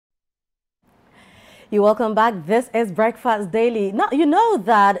You're welcome back. This is Breakfast Daily. Now, you know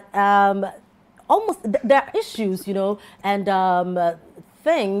that there are issues, and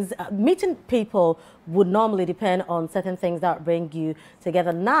things, meeting people would normally depend on certain things that bring you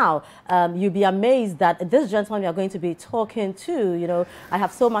together. Now, you'll be amazed that this gentleman you're going to be talking to, I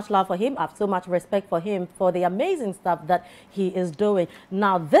have so much love for him. I have so much respect for him for the amazing stuff that he is doing.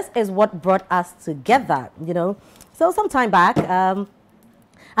 Now, this is what brought us together, So some time back,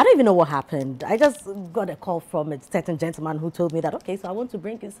 I don't even know what happened. I just got a call from a certain gentleman who told me that, okay, so I want to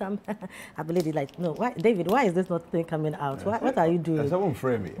bring you some ability. Like, no, why, David, why is this not thing coming out? What are you doing? Someone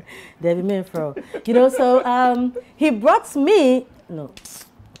frame me. David Minfro. So he brought me, no,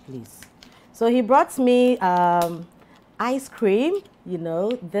 please. So he brought me ice cream,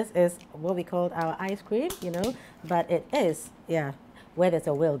 This is what we call our ice cream, But it is, yeah, where there's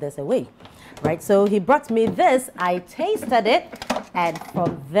a will, there's a way. Right, so he brought me this, I tasted it, and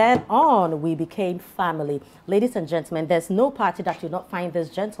from then on, we became family. Ladies and gentlemen, there's no party that you'll not find this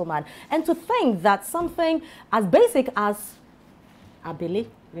gentleman. And to think that something as basic as Abele,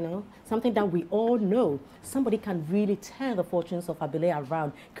 something that we all know, somebody can really turn the fortunes of Abele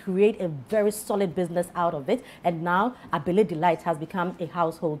around, create a very solid business out of it, and now Abele Delight has become a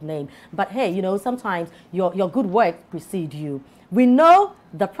household name. But hey, sometimes your good work precedes you. We know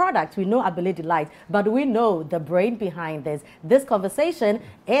the product, we know Abele Delight, but we know the brain behind this. This conversation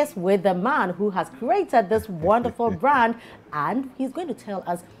is with the man who has created this wonderful brand, and he's going to tell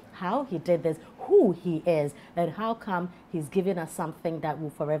us how he did this, who he is, and how come he's giving us something that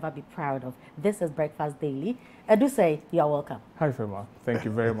we'll forever be proud of. This is Breakfast Daily. Adusei, you're welcome. Hi, Fema. Thank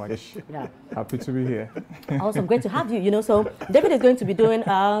you very much. Yeah. Happy to be here. Awesome. Great to have you. So David is going to be doing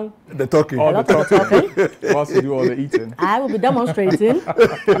the talking. A lot of the talking. Whilst you do all the eating. I will be demonstrating,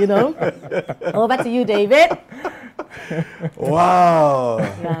 Over to you, David. Wow.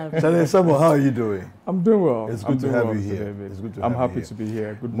 Yeah. Samuel, how are you doing? I'm doing well. It's good to have you here. David. It's good to I'm have happy you to be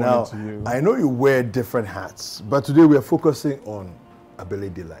here. Good now, morning to you. I know you wear different hats, but today we are focusing on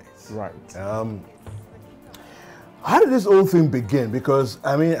Abele Delight. Right. How did this whole thing begin? Because,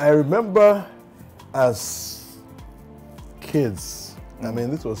 I remember as kids,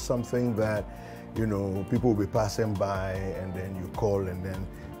 this was something that, people would be passing by and then you call and then,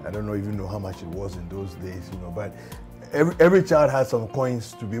 I don't even know how much it was in those days, but every child had some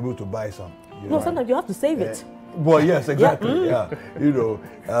coins to be able to buy some. No, sometimes you have to save it. Well, yes, exactly, yeah.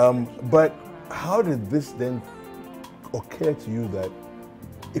 But how did this then occur to you that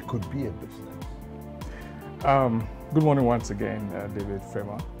it could be a business? Good morning once again, David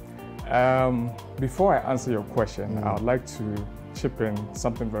Fema. Before I answer your question, I would like to chip in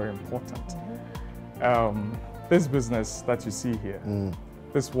something very important. This business that you see here,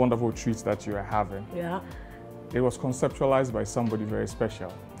 this wonderful treat that you are having, it was conceptualized by somebody very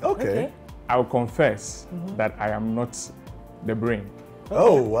special. Okay. I will confess that I am not the brain.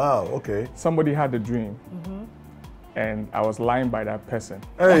 Oh, wow, okay. Somebody had a dream. And I was lying by that person.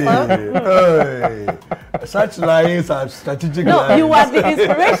 Hey, hey. Such lying are strategic lying. No, you are the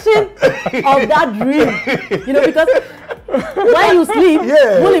inspiration of that dream. Because when you sleep,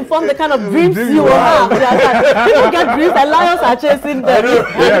 we'll inform the kind of dreams you will have. People get dreams and lions are chasing them.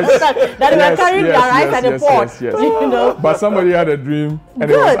 That they are carrying their eyes at the port. But somebody had a dream and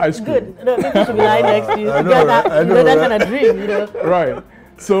it was ice cream. Good. No, people should be lying next to you. I know, that kind of dream, Right.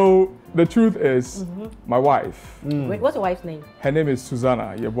 So the truth is, my wife. Wait, what's your wife's name? Her name is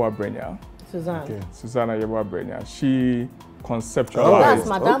Susanna Yeboah Brenya. Suzanne. Okay. Susanna Yeboah Brenya. She conceptualized. Oh, that's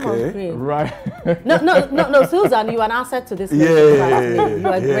Madame on screen. Right. No, Susan, you are an asset to this nation. You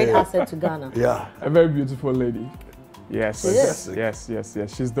are a great asset to Ghana. Yeah. A very beautiful lady. Yes.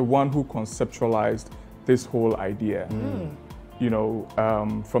 Yes. She's the one who conceptualized this whole idea.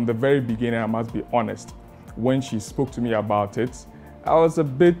 From the very beginning, I must be honest, when she spoke to me about it, I was a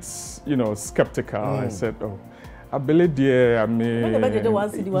bit, skeptical. I said, oh, Abele dear, Abele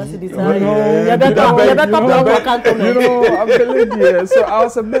dear. So I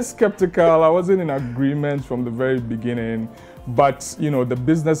was a bit skeptical. I wasn't in agreement from the very beginning. But, the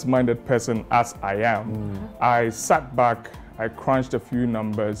business-minded person as I am, I sat back, I crunched a few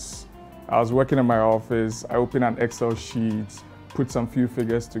numbers. I was working in my office. I opened an Excel sheet, put some few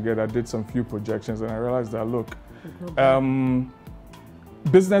figures together, did some few projections, and I realized that, look,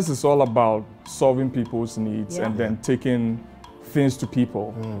 business is all about solving people's needs and then taking things to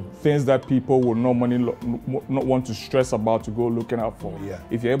people, things that people would normally not want to stress about to go looking out for.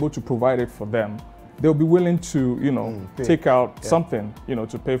 If you're able to provide it for them, they'll be willing to, take out something,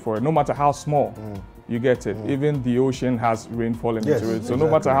 to pay for it, no matter how small. You get it. Even the ocean has rainfall into it. So no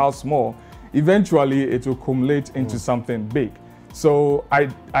matter how small, eventually it will accumulate into something big. So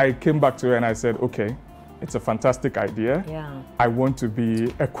I came back to her and I said, okay, it's a fantastic idea. Yeah. I want to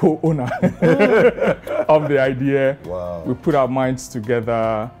be a co-owner of the idea. Wow. We put our minds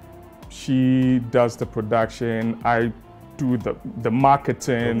together. She does the production. I do the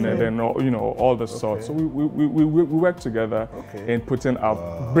marketing and then all the sorts. So we work together in putting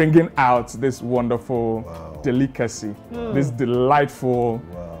out, bringing out this wonderful delicacy, this delightful.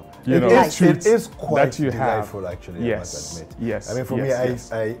 It is quite that you delightful, have. actually. Yes. I must admit. Yes. I mean, for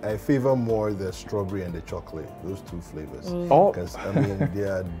yes, me, I favor more the strawberry and the chocolate. Those two flavors. Because I mean, they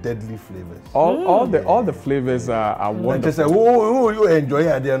are deadly flavors. All the flavors are wonderful. Just say, you enjoy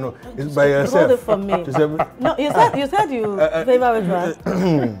it? No, it's by yourself. Hold it for me. No, you said you favor which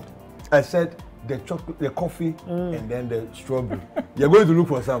one? I said the chocolate, the coffee, and then the strawberry. You're going to look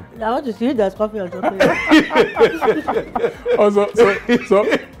for some. I want to see there's coffee or chocolate. So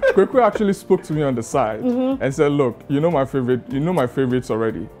Kweku actually spoke to me on the side and said, look, you know my favorites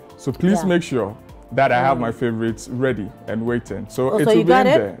already. So please make sure that I have my favorites ready and waiting. So it will be in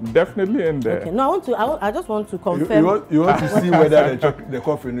there. Definitely in there. Okay. No, I just want to confirm. You want to see whether the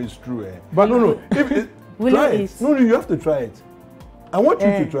coffee is true. But no. Try it. No, you have to try it. I want you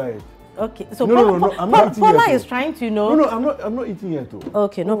to try it. Okay, so no, I'm not eating Paula yet. is trying to know. No, I'm not eating yet.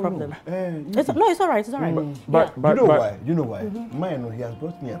 Okay, no problem. It's all right. It's all right. But you know why? Mine, he has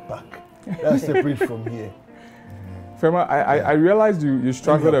brought me a pack. That's separate from here. Fema, I realized you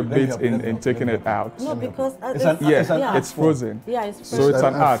struggled a bit in taking it out. No, because it's frozen. Yeah, it's frozen. So it's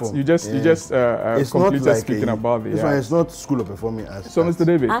an art. You just completed like speaking about the this one is not School of Performing Arts. So Mr.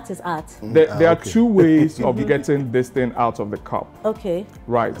 David, art is art. There are two ways of getting this thing out of the cup. Okay.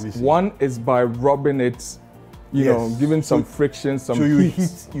 Right. One is by rubbing it, giving some friction, some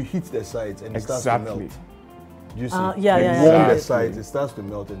heat. You heat the sides and it starts to melt. You see? Warm the sides, it starts to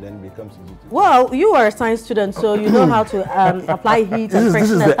melt and then it becomes easy to Well, you are a science student, so you know how to apply heat and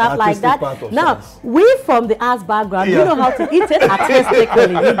friction and stuff like that. Now, we from the arts background, you know how to eat it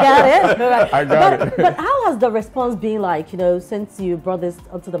artistically. You got it? Right. I got it. But how has the response been like, since you brought this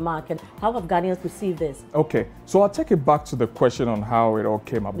onto the market? How have Ghanaians received this? Okay, so I'll take it back to the question on how it all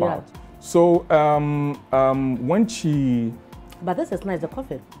came about. Yeah. So when she... But this is nice, the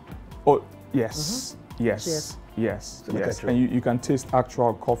coffee. Oh, yes. Yes. Yes, and you can taste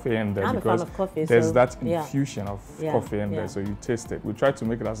actual coffee in there because coffee, there's that infusion of coffee in there, so you taste it. We try to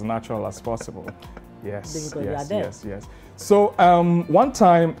make it as natural as possible. Yes. So one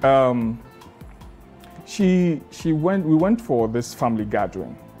time we went for this family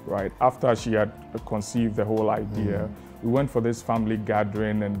gathering, right? After she had conceived the whole idea, we went for this family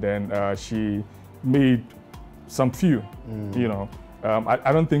gathering, and then she made some few,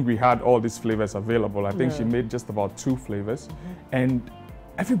 I don't think we had all these flavors available. I think she made just about 2 flavors, and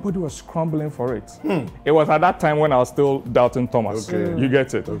everybody was scrambling for it. It was at that time when I was still doubting Thomas. Okay. You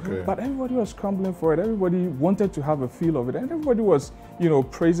get it? Okay. But everybody was scrambling for it. Everybody wanted to have a feel of it, and everybody was,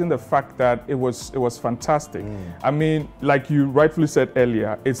 praising the fact that it was fantastic. I mean, like you rightfully said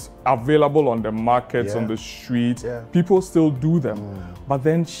earlier, it's available on the markets, on the streets. Yeah. People still do them, but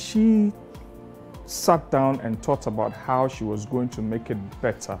then she sat down and thought about how she was going to make it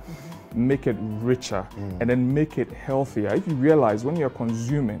better, make it richer, and then make it healthier. If you realize when you're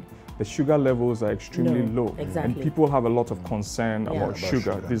consuming, the sugar levels are extremely low, and people have a lot of concern about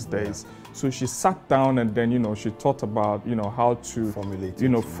sugar these days. So she sat down and then she thought about how to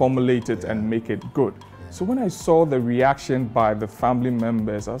formulate it and make it good. So when I saw the reaction by the family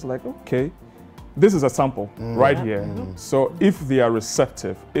members, I was like, okay, this is a sample right here. So if they are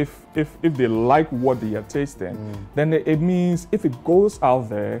receptive, if they like what they are tasting, then it means if it goes out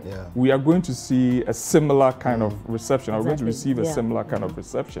there, we are going to see a similar kind of reception. We're going to receive a similar kind of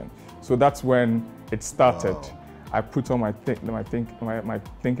reception. So that's when it started. I put on my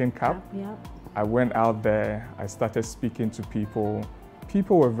thinking cap. I went out there. I started speaking to people.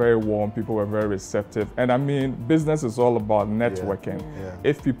 People were very warm, people were very receptive. And I mean, business is all about networking.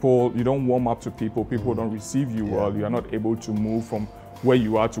 If you don't warm up to people, people don't receive you well, you are not able to move from where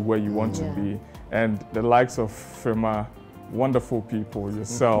you are to where you want to be. And the likes of Fema, wonderful people,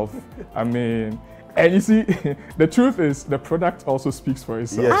 yourself, I mean, and you see, the truth is, the product also speaks for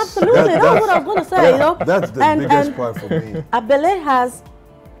itself. Yes. Absolutely, that's what I was going to say, That's the biggest part for me. Abele has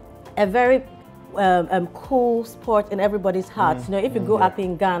a very cool sport in everybody's hearts. If you grow up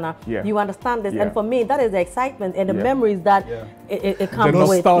in Ghana, you understand this. And for me, that is the excitement and the memories that it comes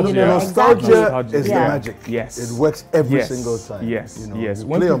with. The nostalgia is the magic. Yes. It works every single time. Yes. Yes.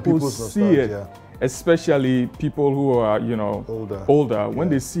 When people see it, especially people who are, you know, older. When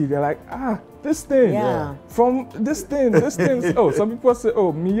they see, they're like, this thing, from this thing. Oh, some people say,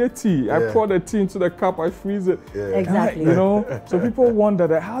 oh, tea. I pour the tea into the cup, I freeze it. Exactly. You know, so people wonder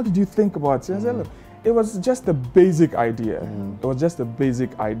that, how did you think about it? I said, look, it was just a basic idea. It was just a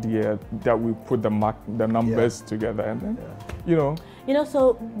basic idea that we put the numbers together, and then, you know. You know,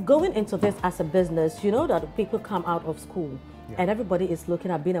 so going into this as a business, you know that people come out of school and everybody is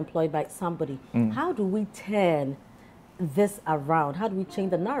looking at being employed by somebody. How do we turn this around? How do we change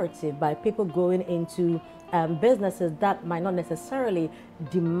the narrative by people going into businesses that might not necessarily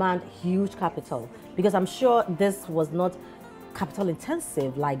demand huge capital? Because I'm sure this was not capital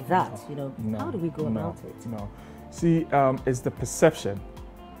intensive like that, you know. How do we go about it? No. See, it's the perception.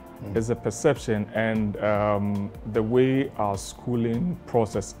 It's the perception and the way our schooling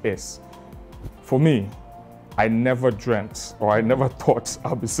process is. For me, I never dreamt or I never thought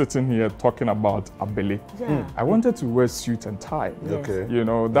I'll be sitting here talking about Abele. I wanted to wear suit and tie. You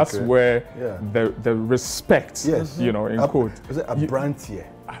know, that's where the respect, you know, in quote. Is it a brand here?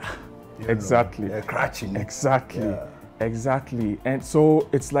 Exactly. Crutching. Exactly. Exactly. And so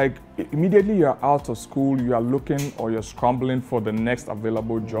it's like immediately you're out of school, you are looking or you're scrambling for the next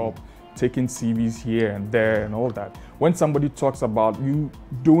available job, taking CVs here and there and all that. When somebody talks about you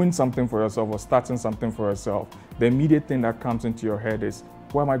doing something for yourself or starting something for yourself, the immediate thing that comes into your head is,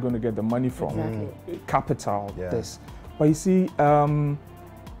 where am I going to get the money from? Capital, this. But you see,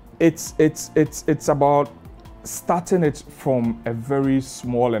 it's about starting it from a very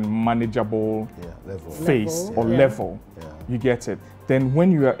small and manageable phase or level. You get it. Then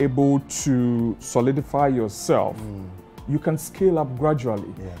when you are able to solidify yourself, you can scale up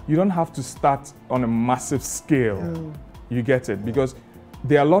gradually. You don't have to start on a massive scale. You get it? Because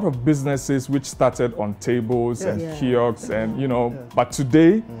there are a lot of businesses which started on tables and kiosks and, you know, but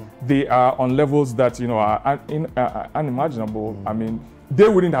today they are on levels that, you know, are unimaginable. I mean, they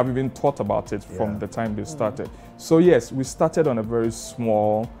wouldn't have even thought about it from the time they started. So yes, we started on a very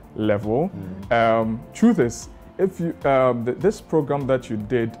small level. Truth is, if you this program that you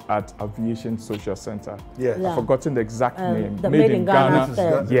did at Aviation Social Center, I've forgotten the exact name. The Made in Ghana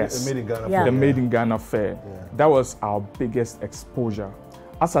Fair. Yes, the Made in Ghana Fair. The Made in Ghana Fair. That was our biggest exposure.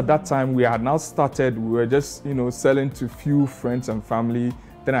 As at that time, we had now started. We were just, you know, selling to few friends and family.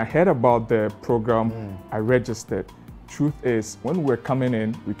 Then I heard about the program. I registered. Truth is, when we were coming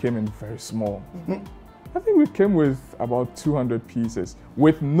in, we came in very small. I think we came with about 200 pieces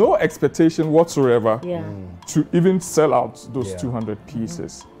with no expectation whatsoever to even sell out those 200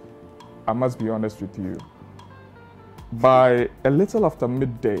 pieces. I must be honest with you. By a little after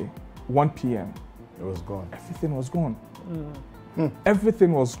midday, 1 p.m., it was gone. Everything was gone.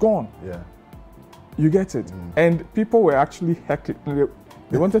 Everything was gone. You get it? And people were actually heckling.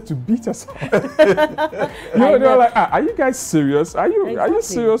 They wanted to beat us up. You know, they were like, are you guys serious? Are you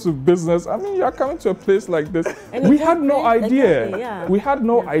serious with business? I mean, you're coming to a place like this. We had no idea. We had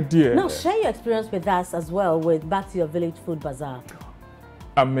no idea. Now, share your experience with us as well with Back to Your Village Food Bazaar.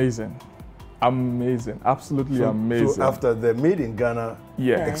 Amazing. Amazing. Absolutely amazing. So after the Made in Ghana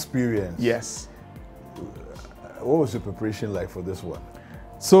experience, what was your preparation like for this one?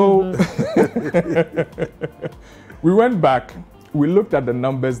 So we went back. We looked at the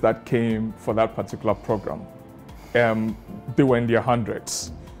numbers that came for that particular program. They were in their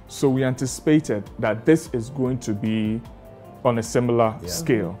hundreds. So we anticipated that this is going to be on a similar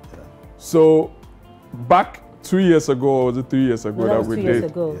scale. So back 2 years ago, or was it 3 years ago that we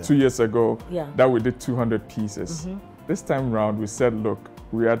did? 2 years ago that we did 200 pieces. This time around, we said, look,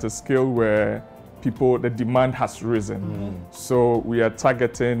 we're at a scale where the demand has risen. So we are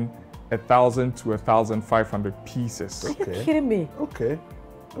targeting 1,000 to 1,500 pieces. Are you kidding me? Okay,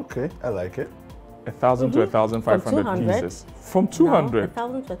 I like it. 1,000 to 1,500 pieces. From 200.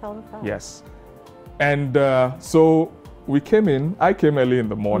 1,000 to 1,500. Yes. And so we came in. I came early in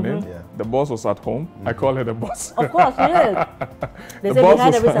the morning. The boss was at home. I call her the boss. Of course, yes. They say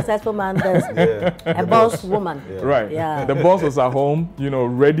behind every successful man there's a boss woman. Right. The boss was at home, you know,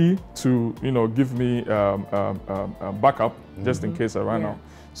 ready to, you know, give me backup just in case I ran out.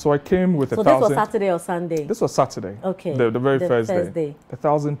 So I came with 1,000. So this was Saturday or Sunday? This was Saturday. Okay. The very first day.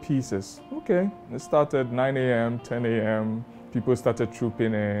 1,000 pieces. Okay. It started 9 a.m., 10 a.m. People started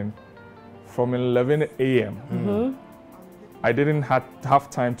trooping in. From 11 a.m. I didn't have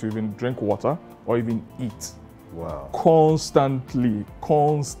time to even drink water or even eat. Wow. Constantly.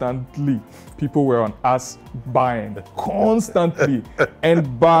 People were on us buying. Constantly.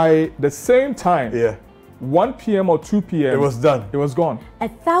 And by the same time, 1 p.m. or 2 p.m. it was done. It was gone.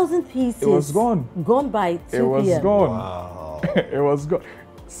 1,000 pieces. It was gone. Gone by 2 p.m. It was gone. Wow. It was gone.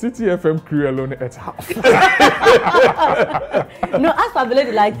 City FM crew alone at half. No, as for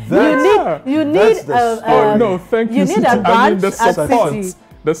Abele, like That's- you need Oh no, thank you. you need City. a I mean branch the at support, City.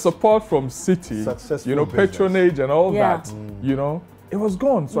 the support from City, Successful you know, business. patronage and all Yeah. that, you know, it was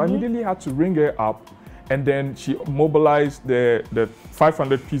gone. So I immediately had to ring her up, and then she mobilized the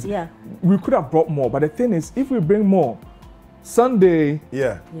 500 pieces. Yeah. We could have brought more, but the thing is, if we bring more, Sunday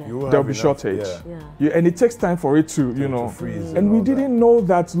Yeah. Yeah. You will there'll have be enough, shortage. Yeah. Yeah. And it takes time for it to, you know, freeze and we all that. didn't know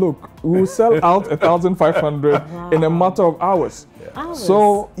that. Look, we will sell out 1,500 in a matter of hours. Hours.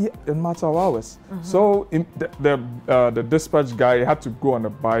 So yeah, in a matter of hours. So in the dispatch guy had to go on a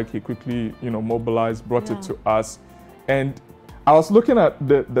bike. He quickly, you know, mobilized, brought it to us, and I was looking at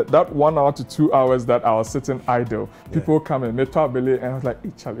that 1 hour to 2 hours that I was sitting idle. People come in, they talk Abele, and I was like,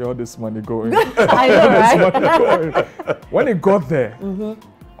 hey, Charlie, all this money going. I know, right? Money going. When it got there,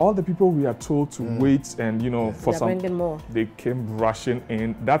 all the people we are told to wait and, you know, for They're some, bringing more. they came rushing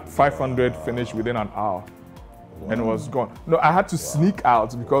in. That 500 finished within an hour. And it was gone. No, I had to sneak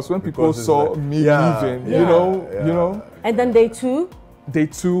out because when people Because it's saw like- me Yeah, leaving, yeah, you know, yeah. And then day 2, they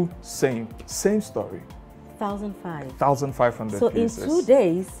too same story. 1,500. 1,500 So pieces. in 2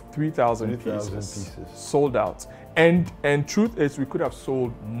 days, 3,000 3,000 pieces pieces. sold out. And truth is, we could have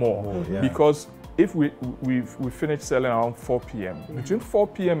sold more yeah. because if we finished selling around 4 p.m. Between 4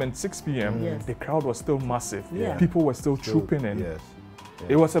 p.m. and 6 p.m., Yes. the crowd was still massive. Yeah. People were still trooping in. Yes.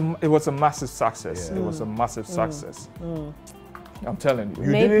 It was a massive success. Yeah. It was a massive success. I'm telling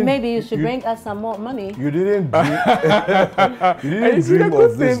you. didn't- maybe you should you- bring us some more money. You didn't dream, you And didn't you see, the dream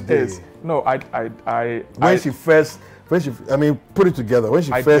good of this thing day. is, no, When she first, I mean, put it together. When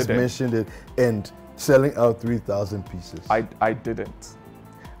she I first didn't. mentioned it and selling out 3,000 pieces. I didn't.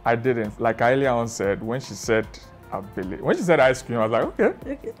 I didn't. Like Aileon said, when she said Abele, when she said ice cream, I was like,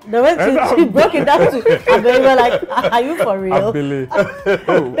 okay. The way she broke it down to Abele, we were like, are you for real? Abele.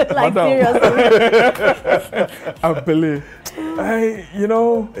 Oh, Like madam. seriously. Abele. You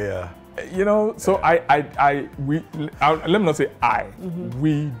know, Yeah. you know, so let me not say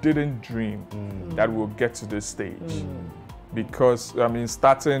we didn't dream that we'll get to this stage. Because, I mean,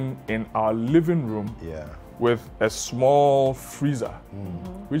 starting in our living room Yeah. with a small freezer,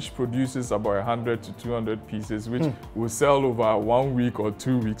 which produces about 100 to 200 pieces, which will sell over 1 week or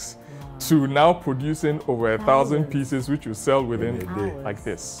 2 weeks, to now producing over 1,000 pieces, which will sell within In a day. like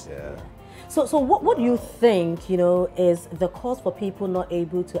this. Yeah. So what do you think, you know, is the cause for people not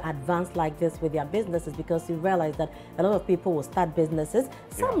able to advance like this with their businesses? Because you realize that a lot of people will start businesses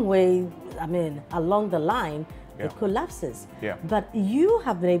some way, I mean, along the line, it collapses. Yeah. But you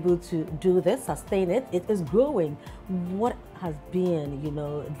have been able to do this, sustain it, it is growing. What has been, you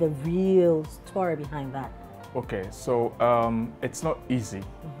know, the real story behind that? Okay, so it's not easy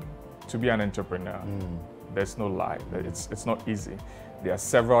to be an entrepreneur. There's no lie. It's not easy. There are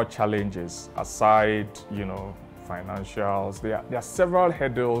several challenges aside, you know, financials. There are several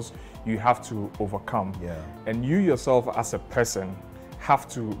hurdles you have to overcome. Yeah. And you yourself as a person have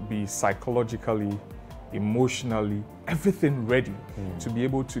to be psychologically, emotionally, everything ready to be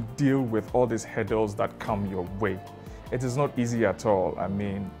able to deal with all these hurdles that come your way. It is not easy at all. I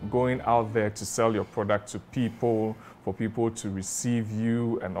mean, going out there to sell your product to people, for people to receive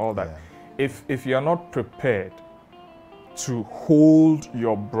you and all that. Yeah. If you're not prepared to hold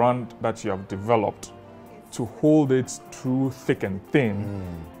your brand that you have developed, to hold it through thick and thin,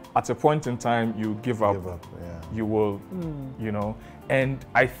 at a point in time you give up. Give up. Yeah. You will, you know. And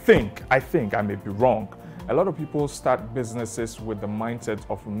I think I may be wrong. A lot of people start businesses with the mindset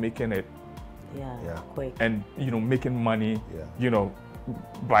of making it Yeah. Quick. and, you know, making money, Yeah. you know,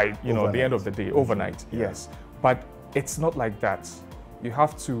 by, you know, the end Overnight. of the day, overnight, Yeah. yes. But it's not like that. You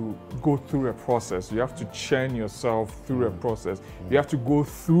have to go through a process. You have to churn yourself through a process. You have to go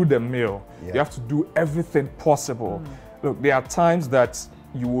through the mill. Yeah. You have to do everything possible. Look, there are times that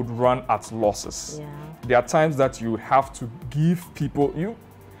you would run at losses. Yeah. There are times that you have to give people,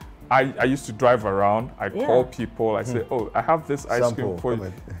 I used to drive around, I call people, I say, oh, I have this ice cream Sample, for come you.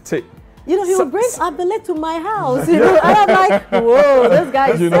 and- Take. You know, he would bring Abele to my house, you know, and I'm like, whoa, this guy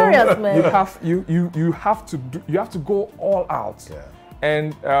is You know, serious, man. you have to go all out. Yeah.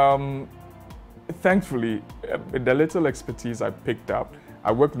 And thankfully, the little expertise I picked up,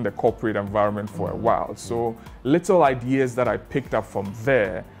 I worked in the corporate environment for a while. So little ideas that I picked up from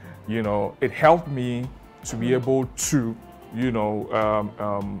there, you know, it helped me to be able to, you know,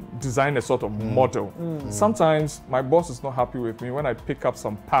 design a sort of model. Sometimes my boss is not happy with me when I pick up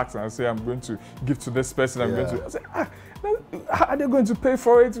some packs and I say I'm going to give to this person. I'm going to. I say, How are they going to pay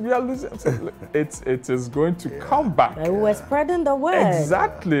for it? We are losing. It is going to come back. We were spreading the word.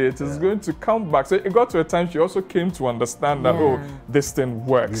 Exactly, it is going to come back. So it got to a time she also came to understand that this thing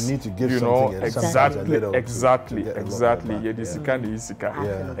works. You need to give something. Exactly. Exactly.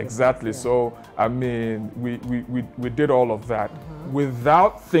 Yeah. Exactly. So I mean, we did all of that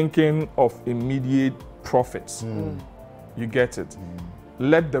without thinking of immediate profits. You get it.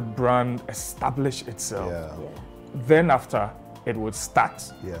 Let the brand establish itself. Then after, it would start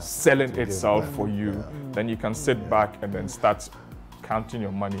selling itself for you. Then you can sit back and then start counting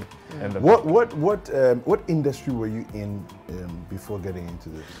your money. And what industry were you in before getting into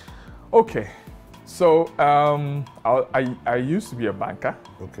this? Okay, so I used to be a banker.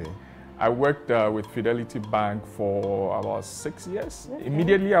 Okay. I worked with Fidelity Bank for about 6 years,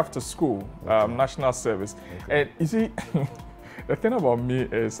 immediately after school, national service. And you see, the thing about me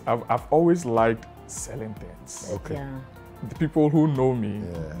is I've always liked selling things. Okay. The people who know me,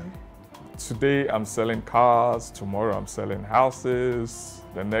 today I'm selling cars, tomorrow I'm selling houses,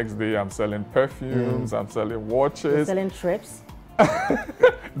 the next day I'm selling perfumes, I'm selling watches. You're selling trips.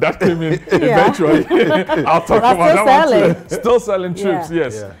 That came in eventually. I'll talk about that one too. Still selling trips,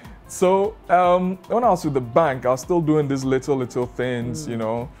 yes. Yeah. So when I was with the bank, I was still doing these little things, you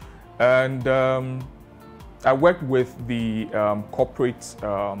know, and I worked with the corporate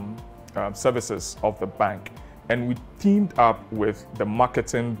services of the bank, and we teamed up with the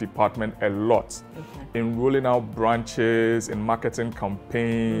marketing department a lot in rolling out branches, in marketing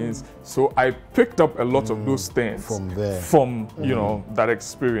campaigns. So I picked up a lot of those things from you know, that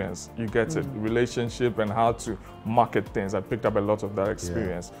experience. You get it, relationship and how to market things. I picked up a lot of that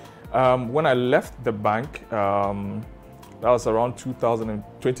experience. When I left the bank, that was around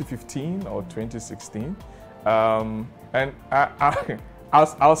 2015 or 2016, and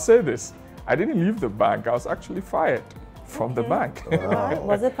I'll say this, I didn't leave the bank, I was actually fired from the bank. Wow.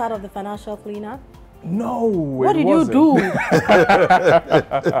 Was it part of the financial cleanup? No, what did you do?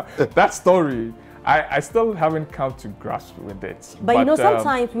 That story, I still haven't come to grasp with it. But you know,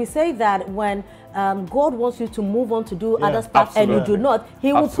 sometimes we say that when God wants you to move on to do other stuff and you do not,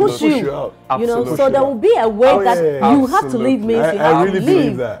 He will push you. You know, so there will be a way that you have to leave means you have to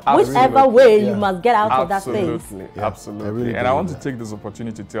leave. Whichever way, you must get out of that space. Absolutely. And I want to take this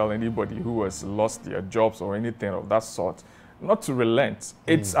opportunity to tell anybody who has lost their jobs or anything of that sort, not to relent.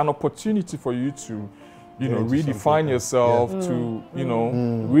 It's an opportunity for you to, you know, redefine yourself, to, you know,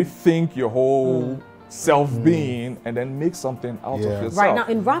 rethink your whole self-being and then make something out of yourself. Right, now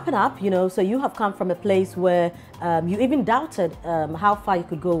in wrapping up, you know, so you have come from a place where you even doubted how far you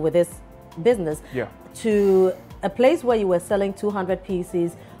could go with this business to a place where you were selling 200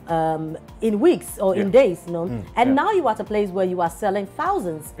 pieces in weeks or in days, you know, and now you're at a place where you are selling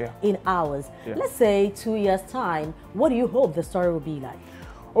thousands in hours. Let's say 2 years time, what do you hope the story will be like?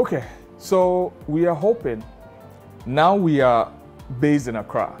 Okay, so we are hoping, now we are based in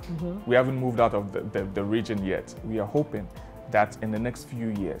Accra. We haven't moved out of the region yet. We are hoping that in the next few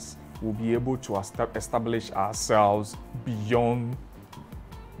years, we'll be able to establish ourselves beyond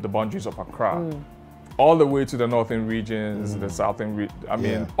the boundaries of Accra. All the way to the northern regions, the southern region, I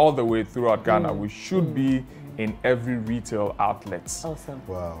mean, all the way throughout Ghana. We should be in every retail outlet. Awesome.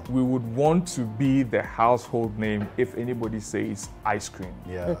 Wow. We would want to be the household name if anybody says ice cream.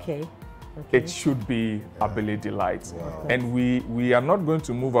 Okay. It should be Abele Delight. And we are not going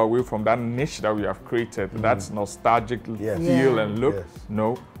to move away from that niche that we have created, that's nostalgic feel and look.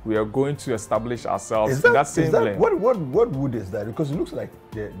 No, we are going to establish ourselves in that same lane. What wood is that? Because it looks like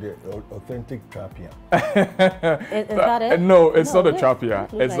the authentic trapia. Is that it? No, it's not a trapia.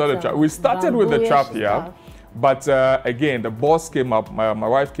 It's not a trapia. We started with the trapia. But again, the boss came up, my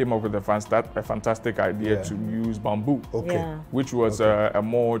wife came up with a fantastic idea to use bamboo, which was a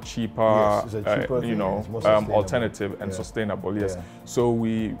more cheaper, you know, alternative and sustainable. So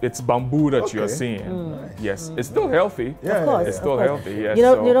it's bamboo that you are seeing. It's still healthy. Of course, it's still healthy. You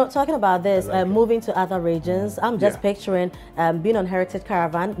know, talking about this, moving to other regions, I'm just picturing being on Heritage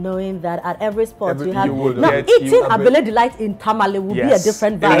Caravan, knowing that at every spot you have now eating Abele Delight in Tamale will be a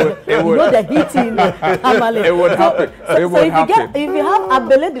different vibe. You know, the heating Tamale. It would happen. If you have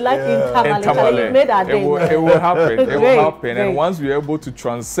Abele Delight in Tamale, you made our day. It will happen. It will happen. And once we are able to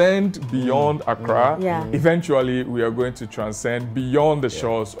transcend beyond Accra, eventually we are going to transcend beyond the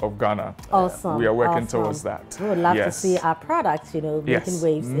shores of Ghana. Awesome. We are working towards that. We would love to see our products, you know, making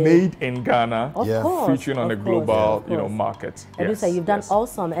waves. Made in Ghana, of course, featuring on a global, you know, market. Adusei, you've done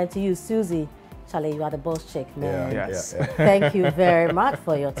awesome. And to you, Susie, Charlie, you are the boss chick, man. Yes. Thank you very much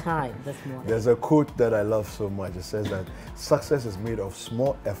for your time this morning. There's a quote that I love so much. It says that success is made of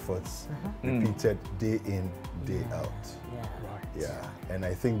small efforts repeated day in, day out. Yeah. Right. Yeah, and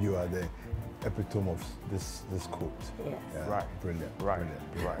I think you are the epitome of this quote. Yes. Yeah, Right. Brilliant. Right. Brilliant.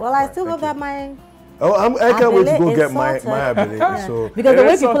 Right. Well, I still hope that my Oh, I can't wait to go Abele get is my sorted. Abele. So because the It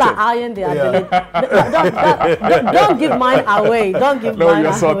way is people sorted. are eyeing their Abele, don't give mine away. Don't give No, mine you're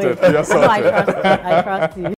away. sorted. You're No, I sorted. trust you. I trust you.